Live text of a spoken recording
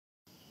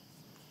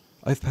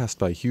I've passed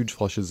by huge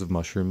flushes of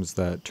mushrooms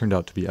that turned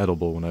out to be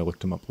edible when I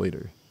looked them up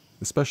later,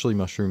 especially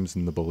mushrooms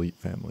in the bolete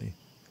family.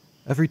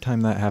 Every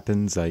time that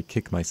happens, I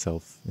kick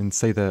myself and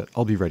say that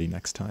I'll be ready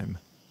next time.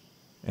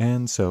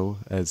 And so,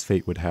 as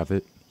fate would have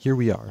it, here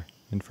we are,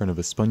 in front of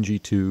a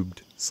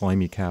spongy-tubed,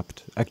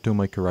 slimy-capped,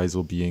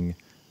 ectomycorrhizal being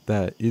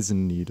that is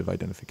in need of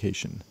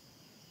identification.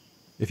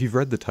 If you've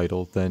read the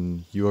title,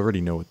 then you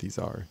already know what these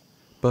are,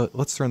 but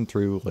let's run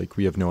through like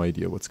we have no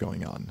idea what's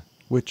going on,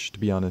 which, to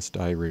be honest,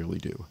 I rarely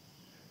do.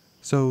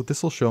 So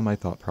this will show my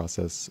thought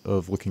process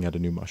of looking at a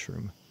new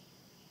mushroom.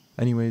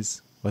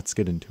 Anyways, let's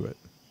get into it.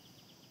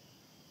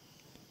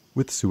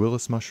 With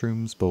Suillus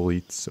mushrooms,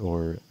 boletes,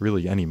 or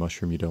really any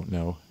mushroom you don't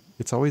know,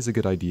 it's always a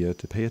good idea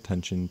to pay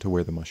attention to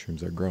where the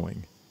mushrooms are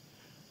growing.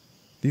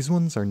 These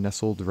ones are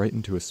nestled right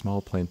into a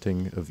small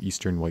planting of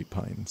eastern white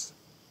pines.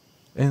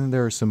 And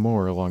there are some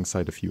more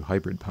alongside a few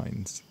hybrid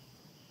pines.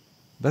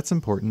 That's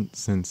important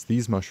since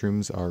these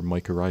mushrooms are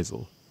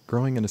mycorrhizal,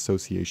 growing in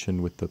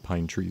association with the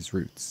pine tree's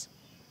roots.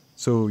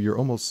 So you're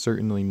almost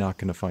certainly not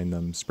going to find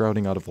them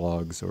sprouting out of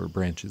logs or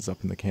branches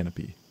up in the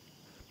canopy.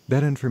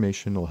 That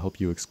information will help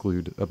you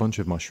exclude a bunch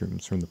of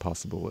mushrooms from the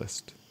possible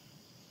list.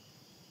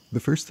 The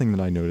first thing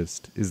that I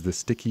noticed is the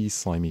sticky,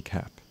 slimy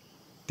cap.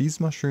 These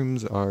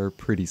mushrooms are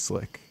pretty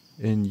slick,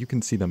 and you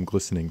can see them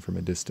glistening from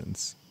a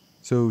distance.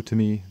 So to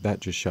me,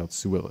 that just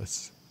shouts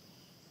Suillus.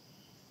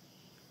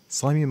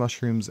 Slimy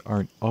mushrooms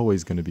aren't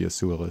always going to be a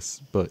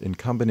Suillus, but in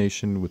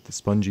combination with the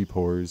spongy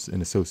pores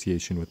in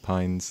association with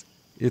pines,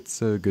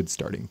 it's a good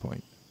starting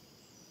point.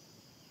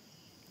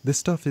 This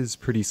stuff is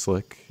pretty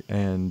slick,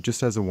 and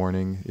just as a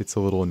warning, it's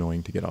a little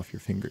annoying to get off your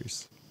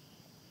fingers.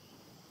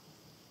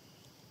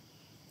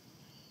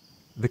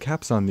 The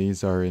caps on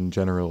these are in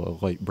general a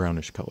light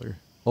brownish color,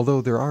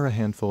 although there are a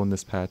handful in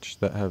this patch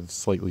that have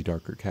slightly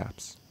darker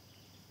caps.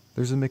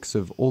 There's a mix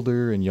of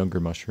older and younger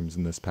mushrooms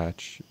in this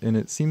patch, and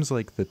it seems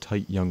like the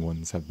tight young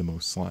ones have the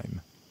most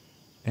slime.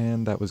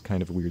 And that was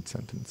kind of a weird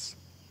sentence.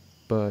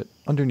 But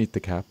underneath the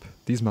cap,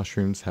 these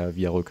mushrooms have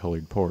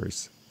yellow-colored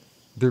pores.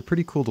 They're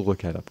pretty cool to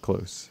look at up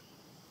close.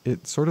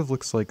 It sort of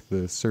looks like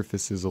the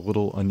surface is a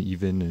little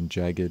uneven and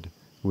jagged,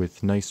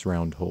 with nice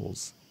round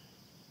holes.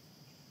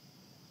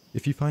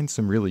 If you find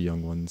some really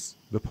young ones,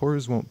 the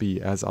pores won't be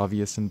as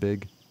obvious and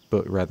big,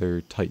 but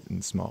rather tight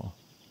and small.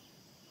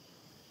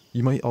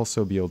 You might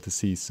also be able to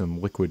see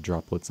some liquid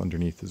droplets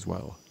underneath as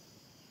well.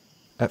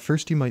 At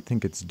first you might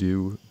think it's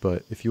dew,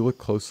 but if you look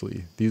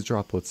closely, these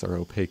droplets are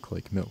opaque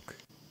like milk.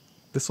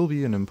 This will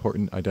be an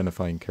important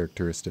identifying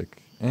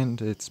characteristic,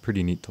 and it's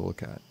pretty neat to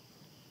look at.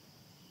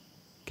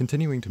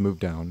 Continuing to move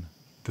down,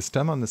 the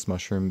stem on this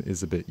mushroom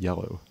is a bit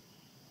yellow.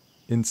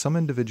 In some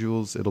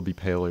individuals it'll be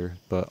paler,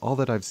 but all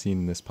that I've seen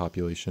in this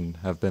population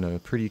have been a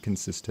pretty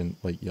consistent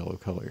light yellow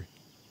color.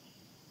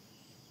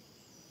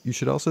 You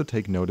should also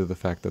take note of the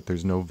fact that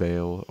there's no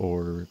veil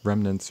or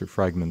remnants or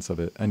fragments of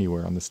it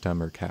anywhere on the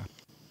stem or cap.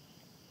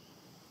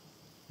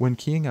 When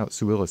keying out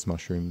Suillus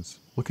mushrooms,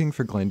 looking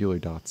for glandular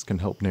dots can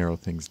help narrow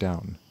things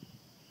down.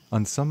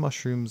 On some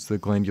mushrooms, the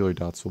glandular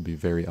dots will be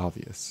very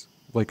obvious,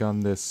 like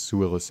on this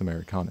Suillus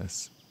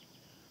americanus.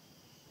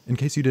 In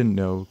case you didn't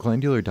know,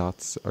 glandular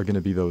dots are going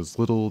to be those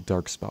little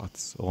dark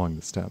spots along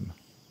the stem.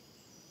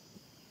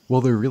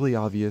 While they're really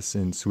obvious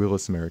in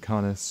Suillus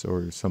americanus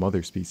or some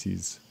other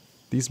species,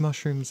 these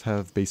mushrooms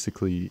have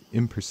basically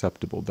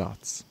imperceptible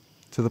dots,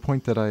 to the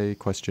point that I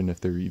question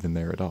if they're even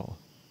there at all.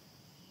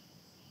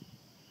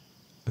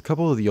 A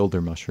couple of the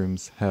older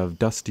mushrooms have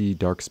dusty,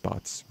 dark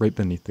spots right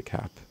beneath the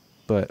cap,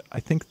 but I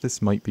think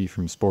this might be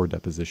from spore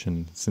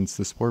deposition since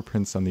the spore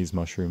prints on these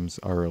mushrooms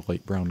are a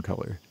light brown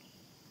color.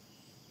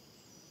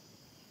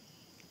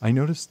 I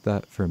noticed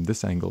that from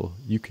this angle,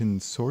 you can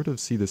sort of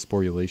see the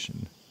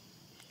sporulation.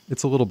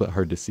 It's a little bit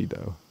hard to see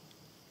though.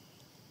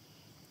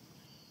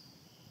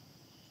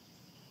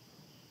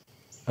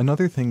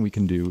 Another thing we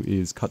can do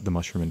is cut the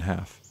mushroom in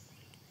half.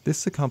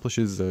 This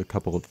accomplishes a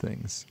couple of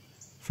things.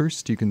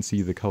 First, you can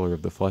see the color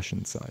of the flesh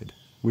inside,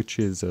 which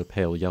is a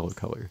pale yellow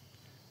color.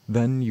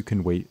 Then you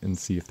can wait and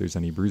see if there's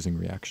any bruising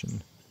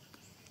reaction.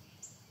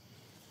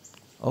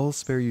 I'll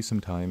spare you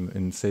some time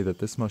and say that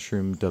this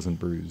mushroom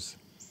doesn't bruise.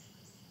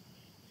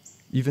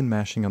 Even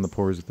mashing on the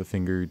pores with the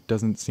finger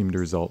doesn't seem to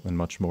result in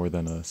much more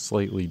than a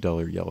slightly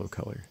duller yellow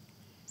color.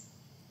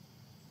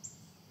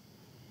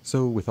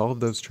 So with all of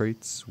those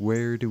traits,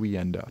 where do we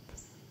end up?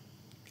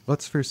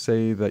 Let's first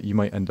say that you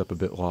might end up a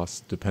bit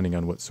lost depending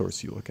on what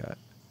source you look at.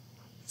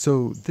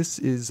 So this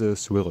is a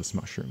Suillus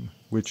mushroom,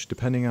 which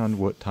depending on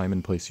what time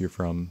and place you're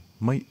from,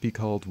 might be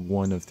called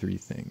one of three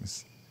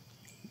things.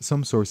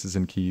 Some sources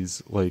and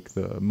keys, like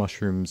the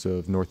mushrooms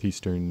of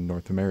northeastern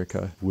North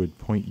America, would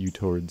point you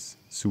towards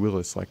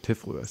Suillus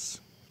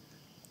lactifluus.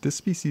 This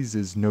species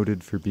is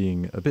noted for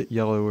being a bit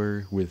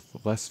yellower with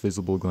less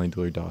visible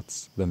glandular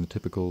dots than the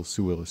typical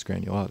Suillus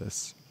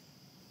granulatus.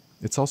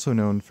 It's also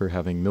known for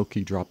having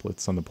milky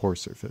droplets on the pore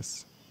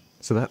surface,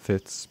 so that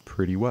fits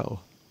pretty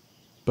well.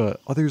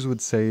 But others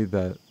would say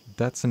that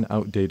that's an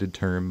outdated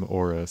term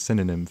or a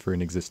synonym for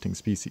an existing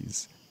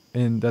species,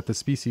 and that the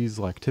species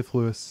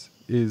lactifluus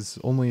is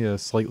only a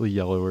slightly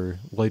yellower,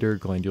 lighter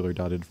glandular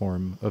dotted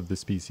form of the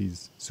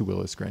species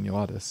Suillus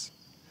granulatus.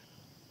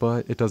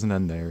 But it doesn't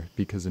end there,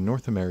 because in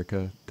North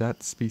America,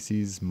 that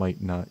species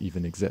might not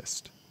even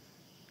exist.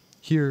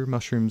 Here,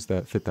 mushrooms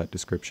that fit that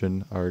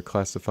description are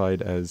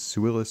classified as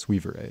Suillus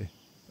weaverae,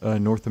 a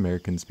North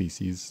American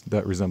species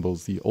that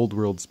resembles the Old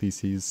World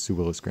species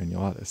Suillus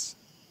granulatus.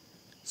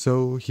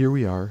 So here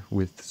we are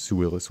with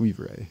Suillus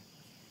weaverae,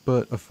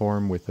 but a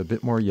form with a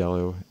bit more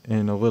yellow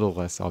and a little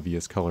less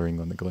obvious coloring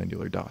on the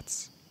glandular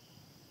dots.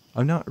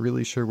 I'm not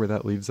really sure where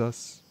that leaves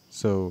us,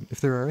 so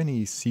if there are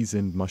any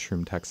seasoned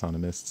mushroom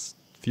taxonomists,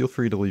 feel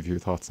free to leave your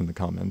thoughts in the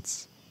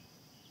comments.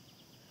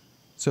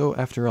 So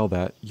after all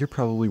that, you're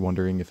probably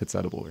wondering if it's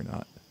edible or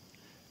not.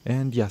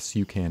 And yes,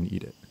 you can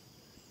eat it.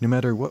 No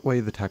matter what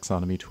way the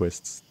taxonomy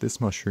twists, this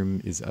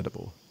mushroom is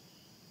edible.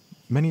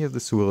 Many of the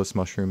Suillus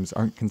mushrooms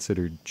aren't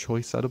considered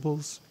choice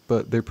edibles,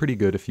 but they're pretty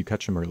good if you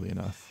catch them early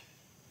enough.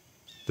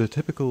 The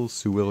typical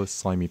Suillus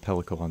slimy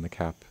pellicle on the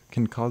cap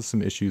can cause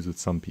some issues with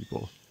some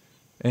people.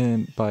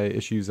 And by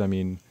issues I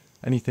mean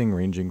anything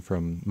ranging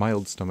from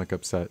mild stomach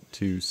upset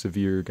to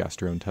severe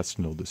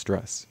gastrointestinal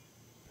distress.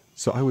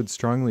 So I would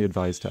strongly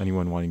advise to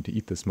anyone wanting to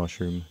eat this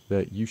mushroom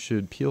that you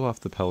should peel off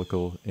the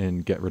pellicle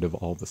and get rid of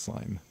all the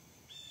slime.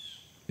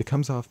 It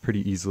comes off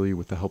pretty easily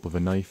with the help of a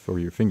knife or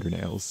your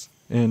fingernails,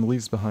 and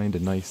leaves behind a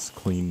nice,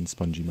 clean,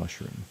 spongy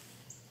mushroom.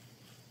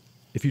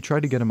 If you try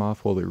to get them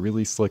off while they're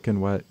really slick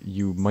and wet,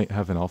 you might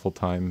have an awful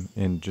time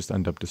and just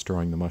end up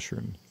destroying the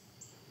mushroom.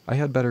 I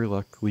had better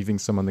luck leaving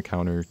some on the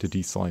counter to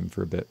de-slime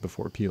for a bit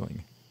before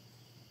peeling.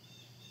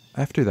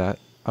 After that,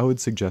 I would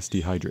suggest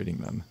dehydrating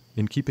them,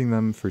 and keeping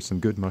them for some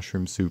good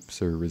mushroom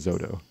soups or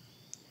risotto.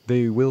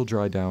 They will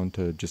dry down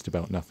to just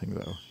about nothing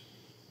though.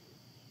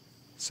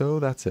 So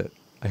that's it.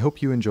 I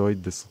hope you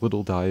enjoyed this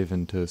little dive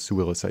into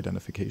Suillus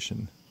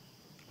identification.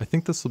 I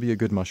think this will be a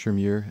good mushroom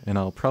year, and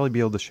I'll probably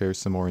be able to share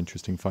some more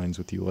interesting finds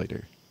with you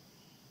later.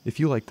 If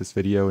you liked this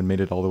video and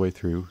made it all the way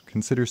through,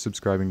 consider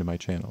subscribing to my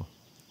channel.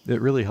 It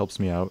really helps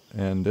me out,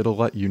 and it'll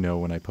let you know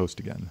when I post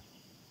again.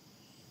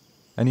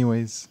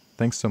 Anyways,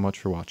 thanks so much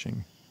for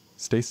watching.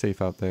 Stay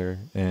safe out there,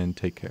 and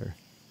take care.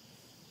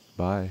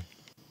 Bye.